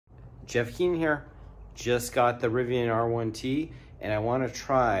Jeff Keen here. Just got the Rivian R1T and I want to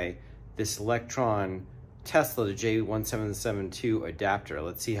try this Lectron Tesla, the J1772 adapter.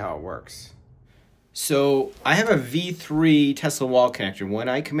 Let's see how it works. So I have a V3 Tesla wall connector. When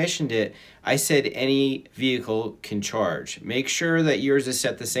I commissioned it, I said any vehicle can charge. Make sure that yours is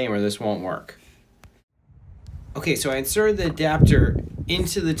set the same or this won't work. Okay, so I inserted the adapter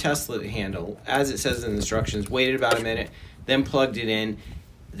into the Tesla handle, as it says in the instructions, waited about a minute, then plugged it in.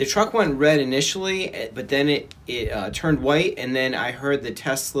 The truck went red initially, but then it turned white, and then I heard the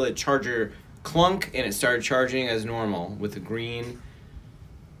Tesla charger clunk, and it started charging as normal with the green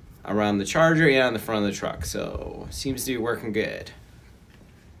around the charger and on the front of the truck. So, seems to be working good.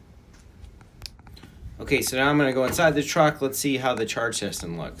 Okay, so now I'm going to go inside the truck. Let's see how the charge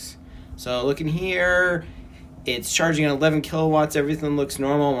system looks. So, looking here, it's charging at 11 kilowatts. Everything looks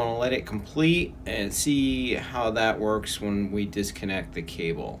normal. I'm going to let it complete and see how that works when we disconnect the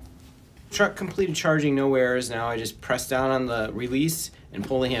cable. Truck completed charging, no errors. Now I just press down on the release and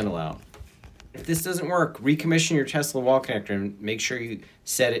pull the handle out. If this doesn't work, recommission your Tesla wall connector and make sure you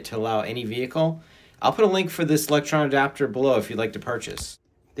set it to allow any vehicle. I'll put a link for this Lectron adapter below if you'd like to purchase.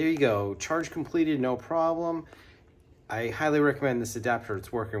 There you go. Charge completed, no problem. I highly recommend this adapter.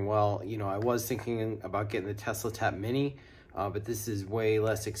 It's working well. You know, I was thinking about getting the teslatap mini, but this is way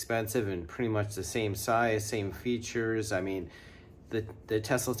less expensive and pretty much the same size, same features. I mean, the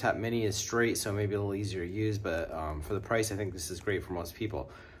teslatap mini is straight, so maybe a little easier to use, but for the price, I think this is great for most people.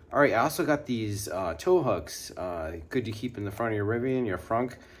 All right, I also got these tow hooks, good to keep in the front of your Rivian, your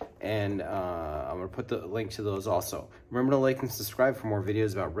frunk, and I'm gonna put the link to those also. Remember to like and subscribe for more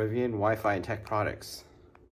videos about Rivian, Wi-Fi, and tech products.